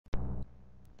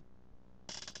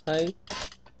Hi,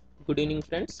 good evening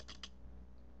friends.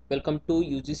 Welcome to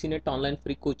UGC NET online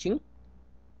free coaching.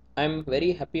 I am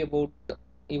very happy about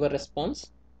your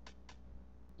response.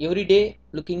 Every day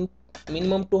looking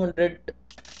minimum 200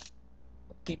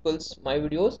 people's my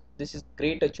videos. This is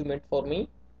great achievement for me.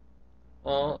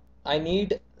 I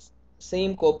need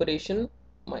same cooperation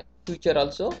my future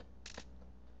also.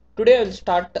 Today I will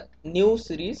start new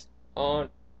series on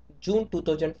June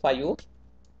 2005.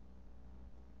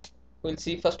 We'll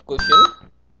see first question.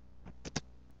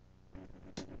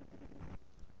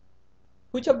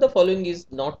 Which of the following is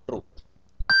not true?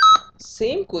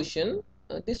 Same question,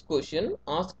 this question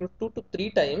asked 2 to 3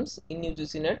 times in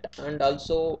UGC NET and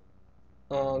also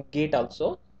GATE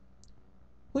also.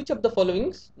 Which of the following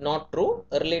is not true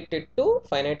related to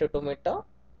finite automata,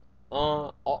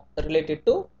 or related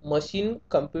to machine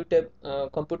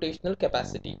computational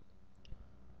capacity?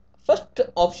 First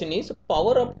option is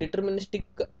power of deterministic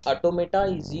automata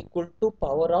is equal to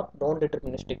power of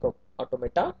non-deterministic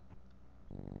automata.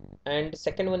 And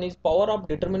second one is power of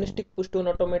deterministic push-to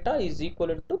automata is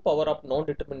equivalent to power of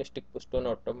non-deterministic push-to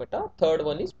automata. Third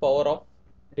one is power of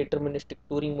deterministic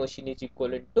Turing machine is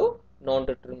equivalent to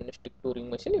non-deterministic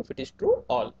Turing machine if it is true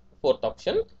all. Fourth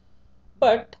option.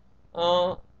 But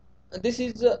this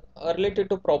is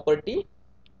related to property.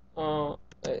 A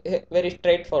very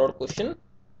straightforward question.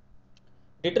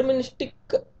 Deterministic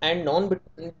and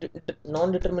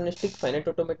non-deterministic finite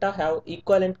automata have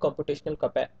equivalent computational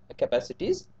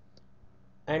capacities,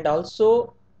 and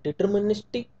also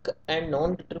deterministic and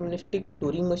non-deterministic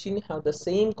Turing machine have the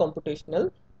same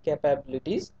computational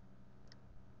capabilities.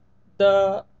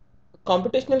 The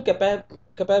computational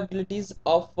capabilities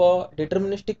of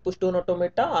deterministic push-to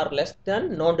automata are less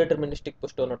than non-deterministic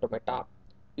push-to automata.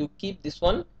 You keep this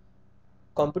one.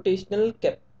 Computational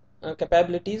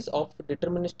capabilities of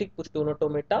deterministic push-to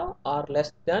automata are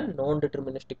less than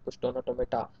non-deterministic push-to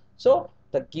automata. So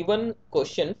the given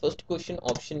question, first question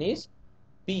option is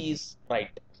B is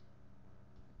right.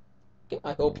 Okay,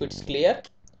 I hope it's clear.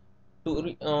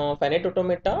 To finite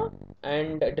automata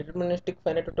and deterministic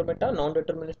finite automata,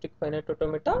 non-deterministic finite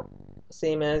automata,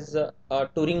 same as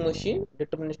Turing machine.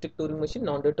 Deterministic Turing machine,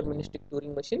 non-deterministic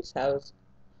Turing machines have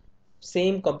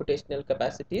same computational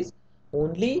capacities.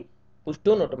 Only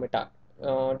push-to automata,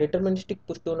 deterministic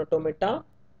push-to automata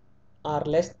are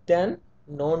less than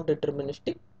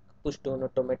non-deterministic push-to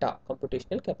automata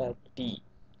computational capability.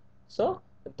 So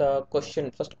the question,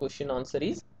 first question answer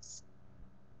is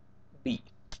B.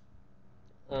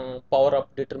 Power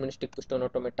of deterministic push-to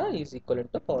automata is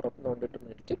equivalent to power of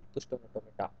non-deterministic push-to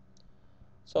automata.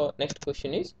 So next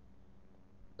question is,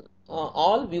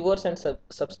 all viewers and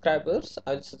subscribers,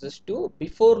 I will suggest you,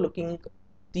 before looking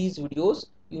these videos,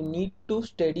 you need to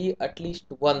study at least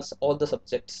once all the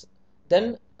subjects,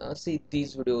 then see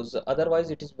these videos. Otherwise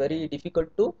it is very difficult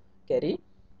to carry.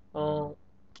 So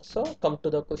come to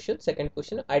the question. Second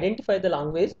question, identify the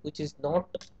language which is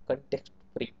not context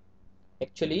free.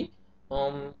 Actually,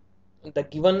 the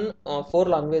given 4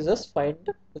 languages find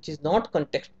which is not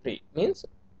context free means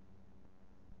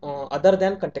other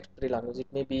than context free language. It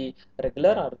may be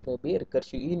regular or it may be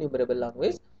recursive enumerable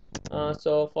language.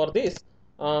 So for this,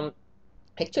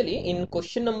 actually in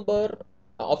question number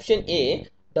option A,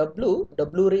 w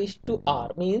raised to r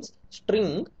means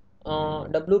string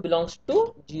w belongs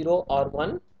to 0 or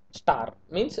 1 star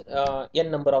means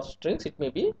n number of strings. It may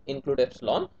be include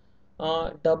epsilon.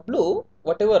 W,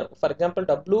 whatever, for example,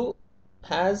 w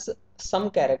has some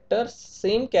characters,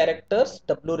 same characters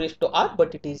w raised to r,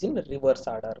 but it is in reverse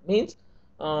order means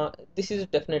this is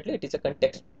definitely, it is a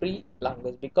context free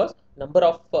language because number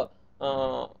of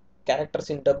characters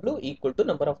in w equal to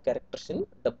number of characters in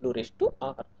w raised to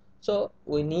r. So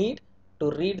we need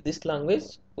to read this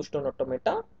language push-to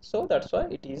automata, so that's why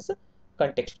it is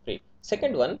context free.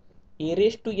 Second one, a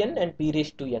raised to n and b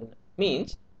raised to n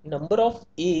means number of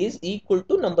a's equal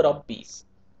to number of b's,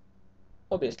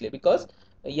 obviously, because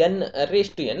n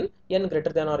raised to n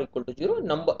greater than or equal to 0.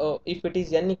 Number if it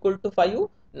is n equal to 5,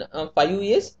 5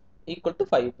 is equal to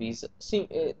 5 b's. See,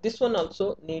 this one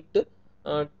also need to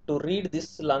read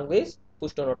this language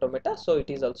push-to automata, so it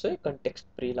is also a context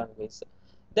free language.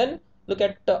 Then look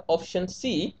at option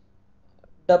C.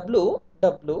 w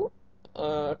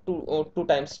two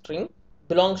times string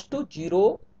belongs to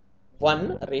 0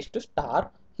 1 raised to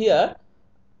star. Here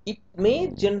it may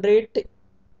generate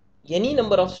any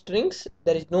number of strings,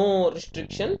 there is no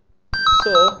restriction.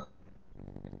 So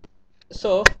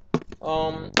so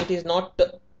it is not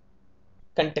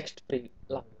context free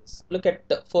language. Look at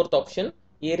the fourth option,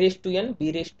 a raised to n,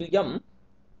 b raised to m,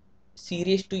 c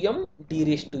raised to m, d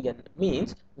raised to n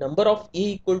means number of a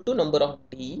equal to number of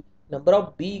d, number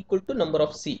of B equal to number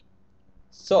of C.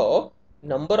 So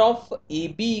number of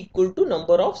AB equal to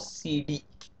number of CD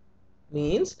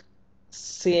means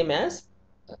same as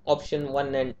option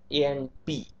 1 and A and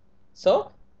B.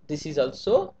 So this is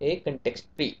also a context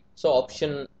free. So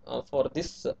option for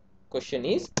this question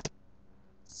is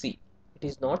C. It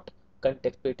is not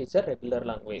context free, it is a regular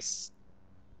language.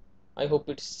 I hope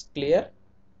it's clear.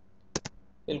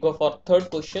 We'll go for third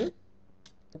question.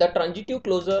 The transitive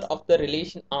closure of the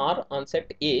relation R on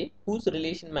set A, whose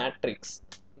relation matrix,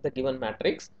 the given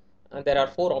matrix, there are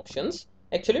four options.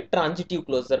 Actually, transitive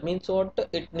closure means what?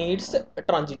 It needs a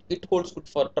transit. It holds good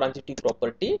for transitive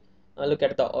property. Look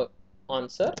at the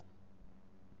answer.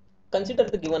 Consider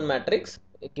the given matrix.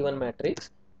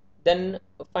 Then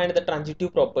find the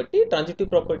transitive property. Transitive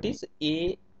properties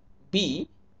A, B.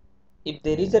 If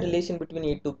there is a relation between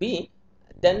A to B,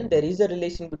 then there is a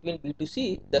relation between B to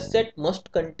C. The set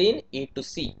must contain A to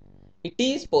C. It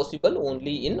is possible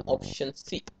only in option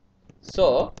C.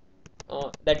 So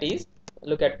that is,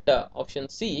 look at option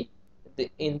C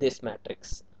in this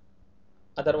matrix.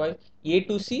 Otherwise, A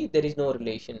to C there is no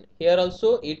relation. Here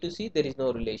also A to C there is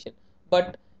no relation.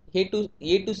 But A to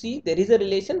C there is a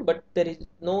relation, but there is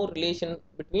no relation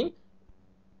between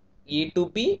A to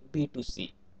B, B to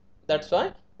C. That's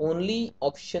why only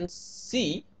option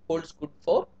C holds good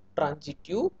for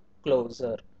transitive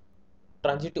closure.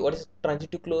 What is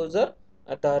transitive closure?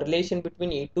 The relation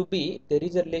between A to B, there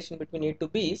is a relation between A to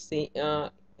B,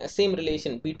 same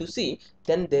relation B to C,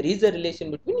 then there is a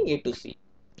relation between A to C.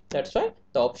 That's why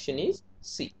the option is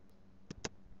C.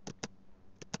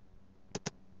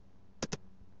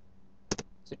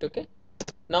 Is it okay?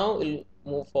 Now we'll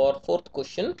move for fourth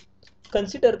question.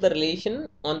 Consider the relation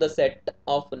on the set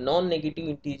of non-negative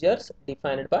integers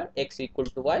defined by x equal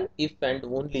to y if and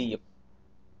only if.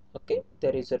 Okay,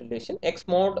 there is a relation x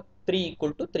mod 3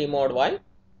 equal to 3 mod y,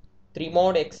 3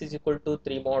 mod x is equal to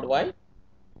 3 mod y,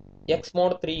 x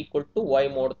mod 3 equal to y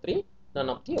mod 3, none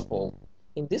of the above.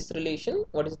 In this relation,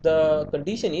 what is the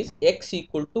condition is x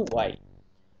equal to y.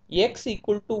 X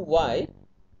equal to y,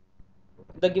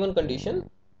 the given condition,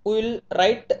 we will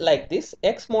write like this: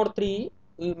 x mod 3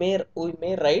 we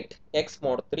may write x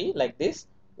mod 3 like this,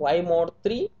 y mod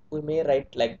 3 we may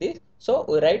write like this. So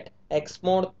we write x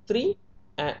mod 3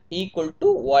 equal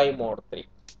to y mod 3.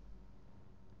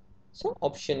 So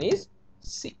option is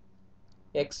C,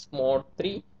 x mod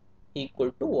 3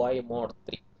 equal to y mod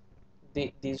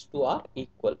 3. These two are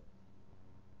equal.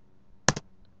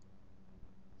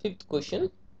 Fifth question.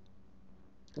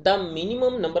 The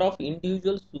minimum number of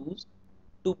individual shoes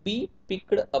to be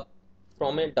picked up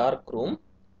from a dark room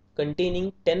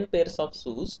containing 10 pairs of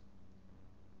shoes,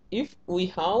 if we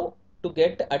have to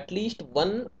get at least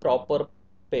one proper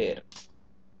pair,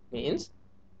 means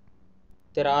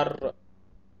there are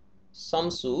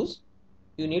some shoes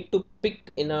you need to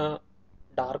pick in a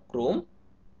dark room.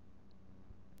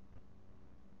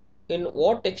 In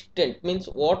what extent, means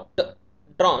what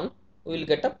drawn, we will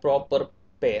get a proper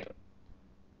pair.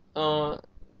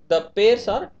 The pairs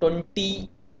are 20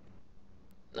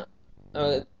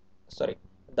 sorry,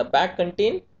 the bag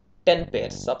contain 10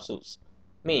 pairs of shoes.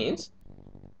 Means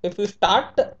if you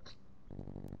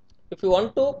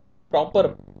want to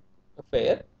proper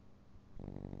pair,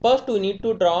 first we need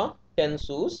to draw 10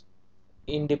 shoes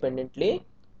independently.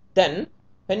 Then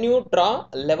when you draw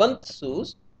 11th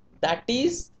shoes, that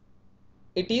is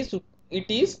it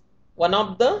is one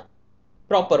of the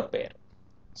proper pair.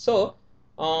 So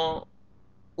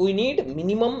we need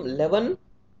minimum 11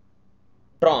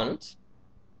 drawns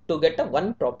to get a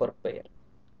one proper pair.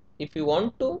 If you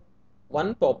want to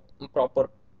one proper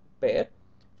pair,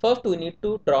 first we need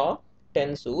to draw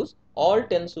 10 shoes. All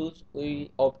 10 shoes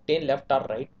we obtain left or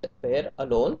right pair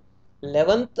alone.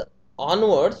 11th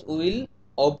onwards we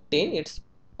will obtain its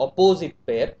opposite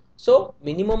pair. So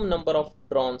minimum number of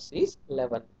drawns is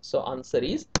 11. So answer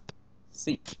is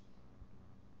C.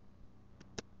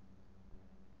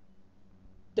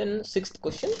 Then sixth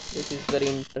question, this is very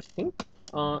interesting.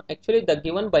 Actually the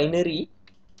given binary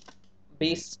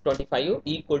base 25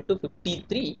 equal to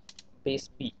 53 base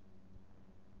B.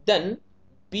 Then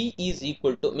B is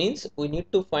equal to, means we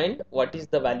need to find what is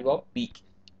the value of B.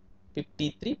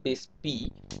 53 base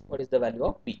B, what is the value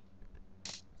of B?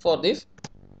 For this,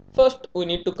 first we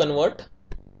need to convert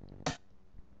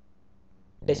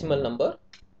decimal number.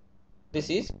 This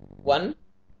is 1,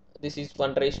 this is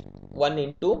 1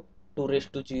 into 2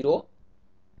 raised to 0.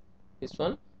 This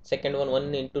one, second one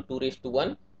 1 into 2 raised to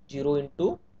 1, 0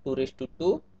 into 2 raised to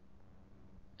 2,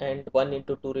 and 1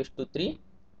 into 2 raised to 3,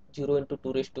 0 into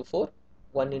 2 raised to 4,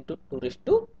 1 into 2 raised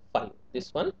to 5.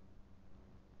 This one.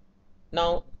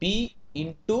 Now B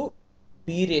into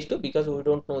b raised to, because we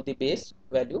don't know the base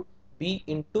value, b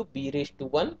into b raised to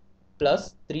 1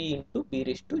 plus 3 into b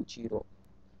raised to 0.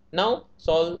 Now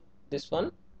solve this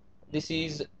one. This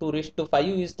is 2 raised to 5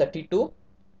 is 32,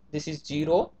 this is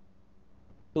 0,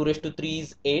 2 raised to 3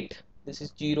 is 8, this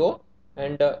is 0,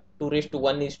 and 2 raised to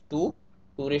 1 is 2,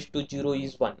 2 raised to 0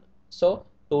 is 1. So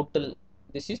total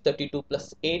this is 32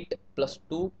 plus 8 plus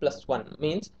 2 plus 1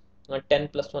 means 10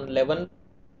 plus 1 11,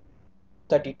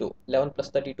 32, 11 plus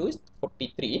 32 is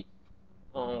 43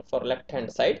 for left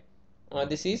hand side.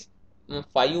 This is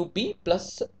 5b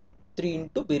plus 3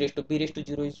 into b raised to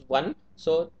 0 is 1,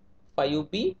 so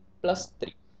 5b plus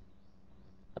 3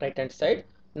 right hand side.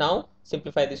 Now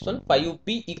simplify this one.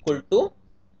 5b equal to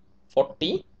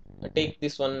 40, take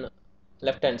this one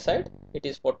left hand side, it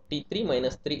is 43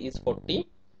 minus 3 is 40.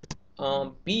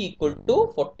 B equal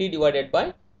to 40 divided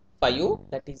by 5,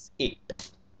 that is 8.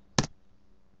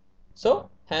 So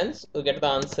hence we get the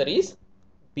answer is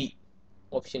B,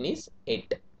 option is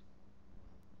 8.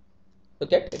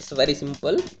 Okay, it's very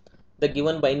simple. The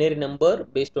given binary number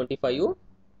base 25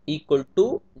 equal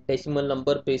to decimal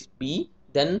number base B,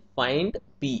 then find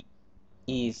B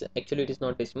is, actually it is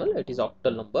not decimal, it is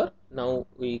octal number. Now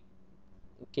we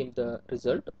came the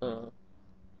result.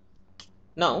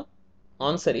 Now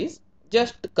answer is,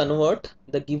 just convert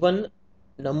the given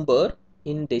number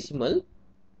in decimal.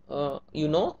 You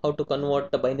know how to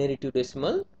convert the binary to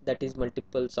decimal, that is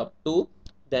multiples of 2.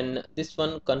 Then this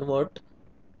one convert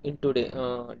into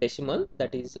decimal,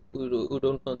 that is we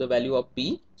don't know the value of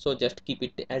b, so just keep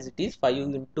it as it is, 5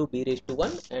 into b raised to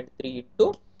 1 and 3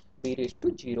 into b raised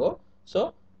to 0.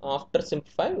 So after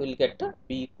simplify we will get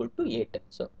b equal to 8.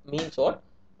 So means what,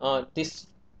 this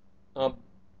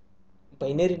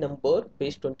binary number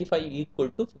base 25 equal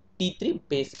to 53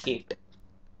 base 8.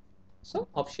 So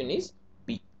option is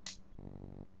B.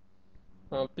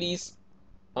 Please,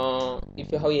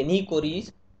 if you have any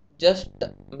queries, just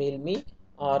mail me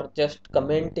or just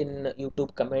comment in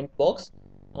YouTube comment box.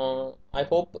 I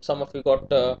hope some of you got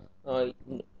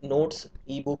notes,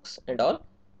 ebooks and all.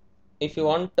 If you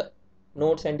want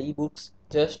notes and ebooks,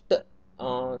 just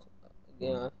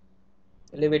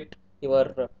leave it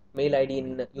your mail ID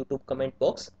in YouTube comment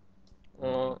box.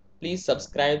 Please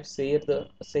subscribe,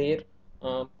 share,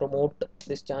 promote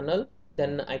this channel.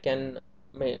 Then I can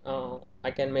make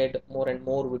more and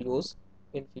more videos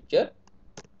in future.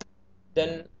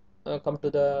 Then come to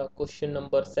the question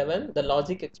number 7. The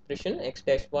logic expression x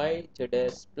dash y z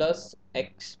dash plus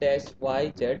x dash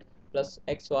y z plus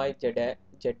x y z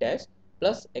dash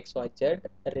plus x y z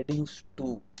reduced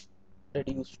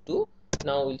to.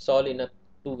 Now we'll solve in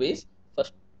two ways.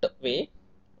 First way,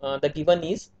 the given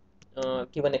is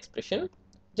given expression.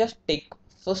 Just take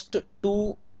first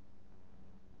two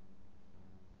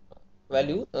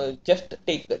value, just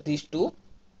take these two,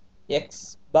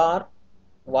 x bar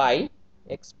y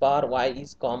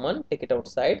is common, take it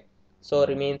outside, so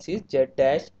remains is z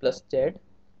dash plus z.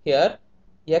 Here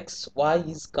x y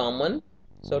is common,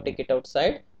 so take it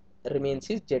outside, remains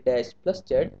is z dash plus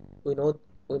z. We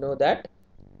know that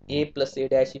a plus a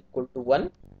dash equal to 1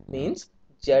 means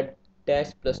z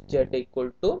dash plus z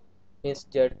equal to, means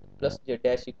z plus z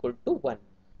dash equal to 1.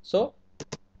 So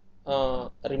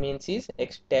remains is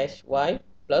x dash y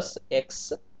plus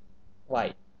x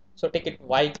y. So take it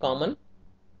y common,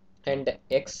 and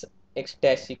x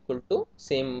dash equal to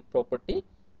same property,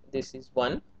 this is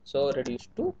 1, so reduce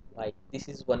to y. This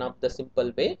is one of the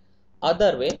simple way.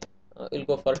 Other way, we'll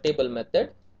go for table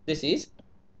method. This is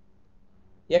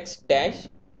x dash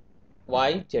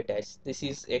y z dash, this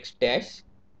is x dash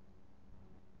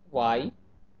y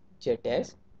z dash,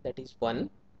 that is 1.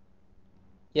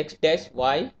 X dash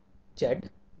y z,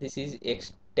 this is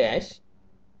x dash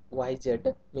y z,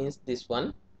 means this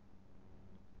one.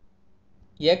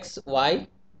 X y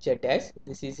z dash,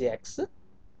 this is x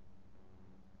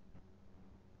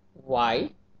y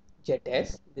z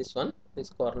dash, this one, this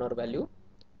corner value.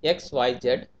 X y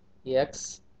z,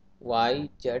 x y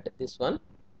z, this one.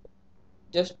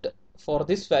 Just for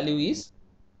this value is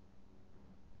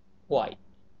y,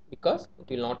 because it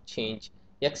will not change.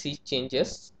 X is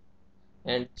changes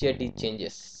and z is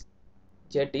changes.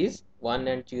 Z is 1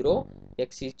 and 0,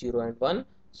 x is 0 and 1,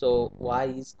 so y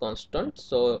is constant,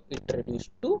 so it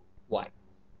reduced to y.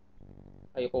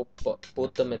 I hope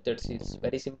both the methods is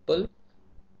very simple.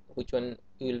 Which one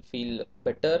you will feel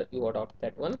better, you adopt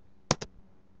that one.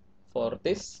 For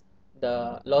this,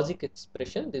 the logic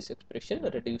expression, this expression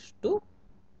reduced to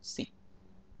C.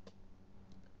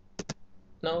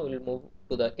 Now we will move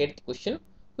to the 8th question.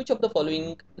 Which of the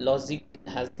following logic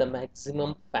has the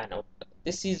maximum fan out?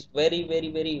 This is very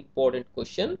important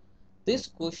question. This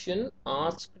question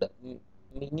asked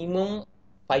minimum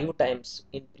 5 times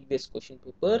in previous question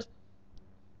papers.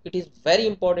 It is very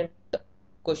important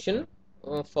question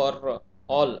for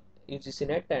all UGC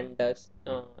NET and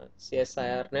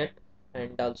CSIR NET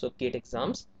and also GATE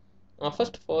exams.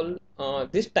 First of all,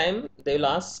 this time they will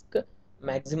ask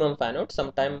maximum fan out,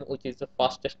 sometime which is the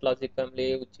fastest logic family,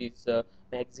 which is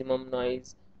maximum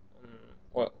noise,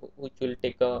 or which will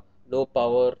take a low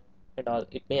power and all.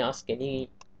 It may ask any,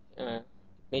 it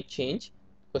may change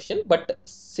question, but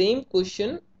same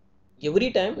question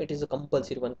every time it is a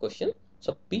compulsory one question.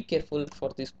 So be careful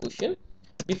for this question.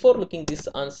 Before looking this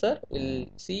answer, we'll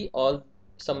see all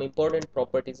some important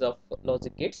properties of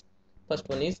logic gates. First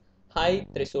one is high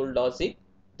threshold logic.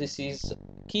 This is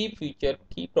key feature,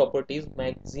 key properties,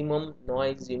 maximum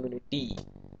noise immunity.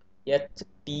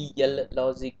 HTL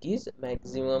logic is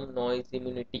maximum noise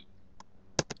immunity.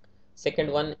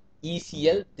 Second one,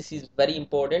 ECL. This is very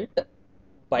important,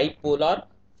 bipolar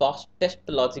fastest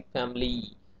logic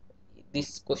family.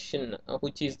 This question,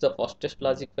 which is the fastest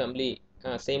logic family,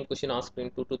 same question asked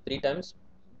in 2 to 3 times.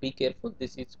 Be careful,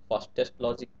 this is fastest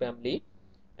logic family.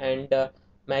 And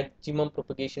maximum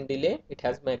propagation delay, it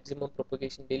has maximum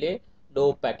propagation delay,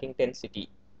 low packing density.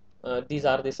 These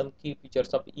are the some key features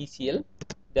of ECL.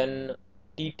 Then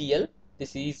TTL,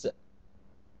 this is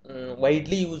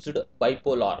widely used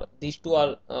bipolar. These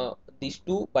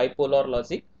two bipolar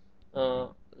logic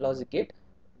gate.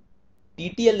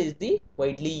 TTL is the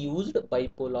widely used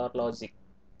bipolar logic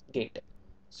gate.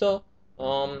 So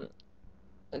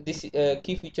this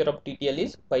key feature of TTL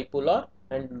is bipolar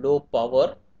and low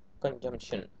power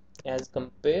consumption as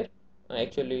compare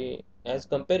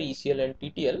ECL and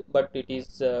TTL, but it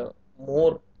is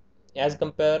more as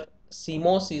compare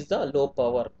CMOS is the low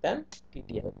power than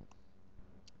TTL.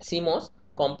 CMOS,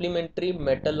 complementary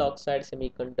metal oxide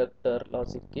semiconductor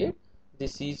logic gate.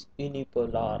 This is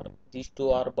unipolar. These two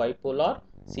are bipolar.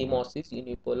 CMOS is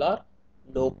unipolar.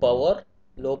 Low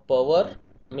power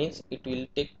means it will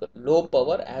take low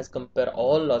power as compare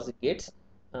all logic gates,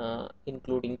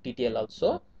 including TTL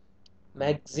also.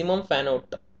 Maximum fan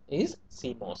out is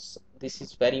CMOS. This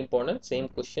is very important. Same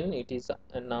question. It is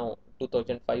now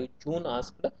 2005 June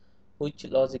asked which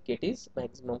logic gate is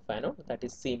maximum fan out. That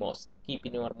is CMOS. Keep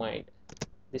in your mind.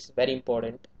 This is very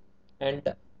important. And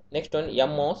next one,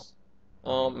 MOS,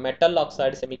 metal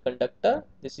oxide semiconductor.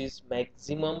 This is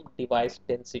maximum device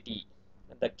density.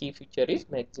 The key feature is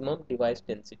maximum device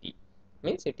density,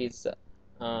 means it is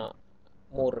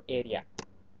more area.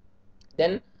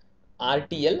 Then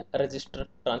RTL, resistor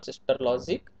transistor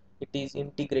logic, it is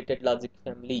integrated logic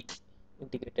family.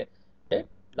 Integrated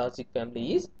logic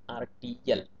family is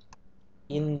RTL.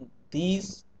 In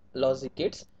these logic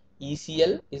gates,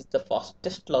 ECL is the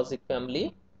fastest logic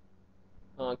family.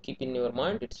 Keep in your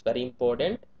mind, it's very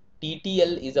important.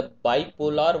 TTL is a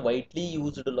bipolar widely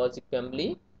used logic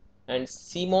family, and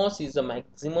CMOS is a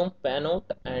maximum fan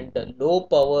out and low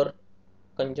power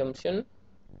consumption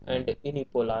and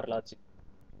unipolar logic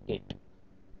gate.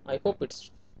 I hope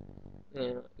it's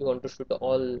you understood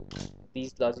all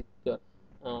these logic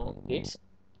gates.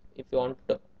 If you want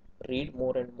to read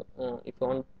more and if you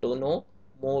want to know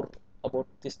more about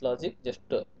this logic, just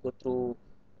go through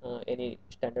any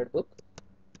standard book.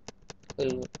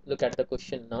 We'll look at the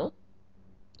question now.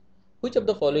 Which of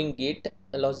the following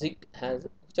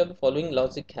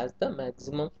logic has the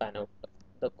maximum fan out?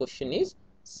 The question is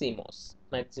CMOS.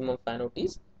 Maximum fan out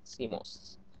is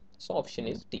CMOS. So option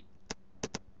is D.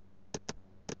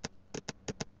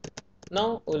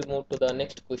 Now we'll move to the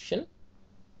next question.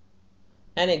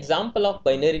 An example of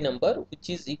binary number which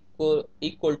is equal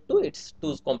to its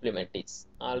 2's complement is.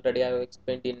 Already I have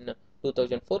explained in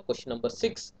 2004 question number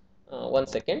 6. 1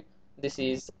 second. This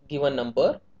is given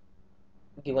numbers,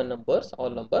 all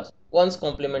numbers, 1's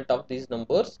complement of these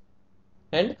numbers,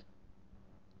 and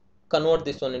convert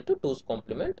this one into 2's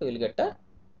complement. We will get a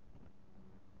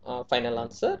final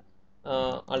answer.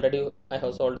 Already I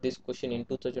have solved this question in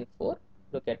 2004.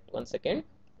 Look at 1 second.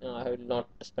 I will not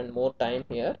spend more time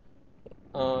here.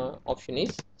 Option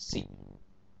is C.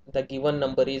 The given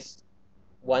number is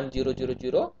 1000.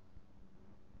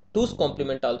 2's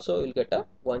complement also will get a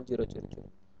 1000.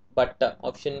 But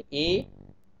option A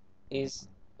is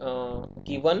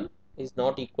given is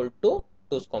not equal to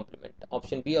 2's complement.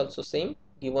 Option B also same,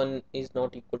 given is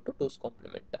not equal to 2's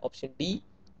complement. Option D,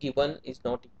 given is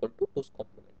not equal to 2's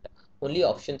complement. Only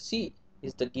option C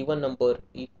is the given number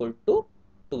equal to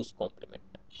 2's complement.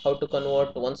 How to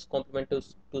convert 1's complement to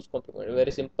 2's complement?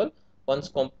 Very simple.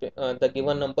 The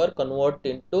given number convert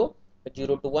into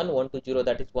 0 to 1, 1 to 0,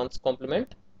 that is 1's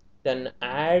complement. Then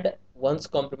add 1's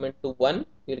complement to 1,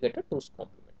 you will get a 2's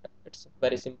complement. It's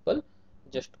very simple.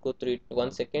 Just go through it 1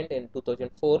 second. In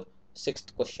 2004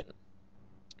 sixth question.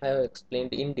 I have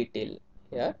explained in detail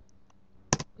here.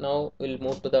 Now we'll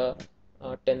move to the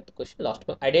 10th question, last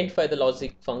one. Identify the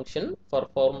logic function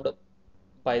performed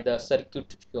by the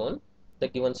circuit shown, the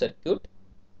given circuit.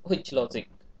 Which logic?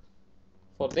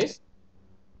 For this,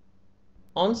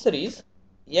 answer is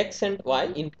x and y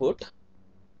input.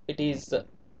 It is 0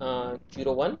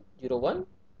 1 0 1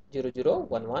 0 0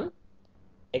 1 1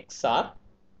 XR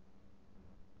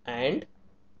and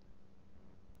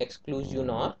exclusion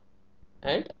NOR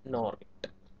and NOR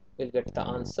gate. We'll get the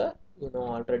answer. You know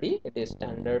already, it is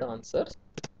standard answer.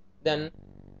 Then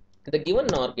the given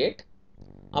NOR gate,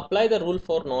 apply the rule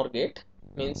for NOR gate,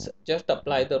 means just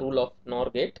apply the rule of NOR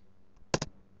gate.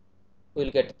 We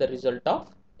will get the result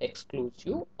of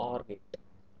exclusive OR gate.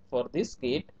 For this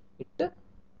gate, it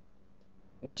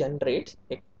generates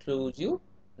exclusive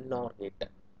NOR gate.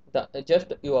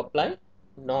 Just you apply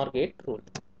NOR gate rule.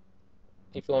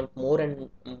 If you want more and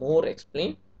more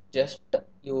explain, just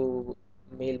you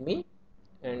mail me,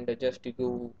 and just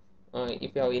you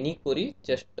if you have any query,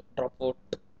 just drop out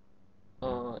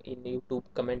in YouTube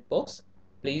comment box.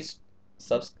 Please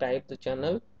subscribe the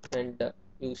channel, and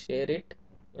you share it,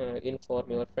 inform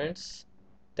your friends.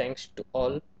 Thanks to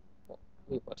all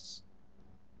viewers.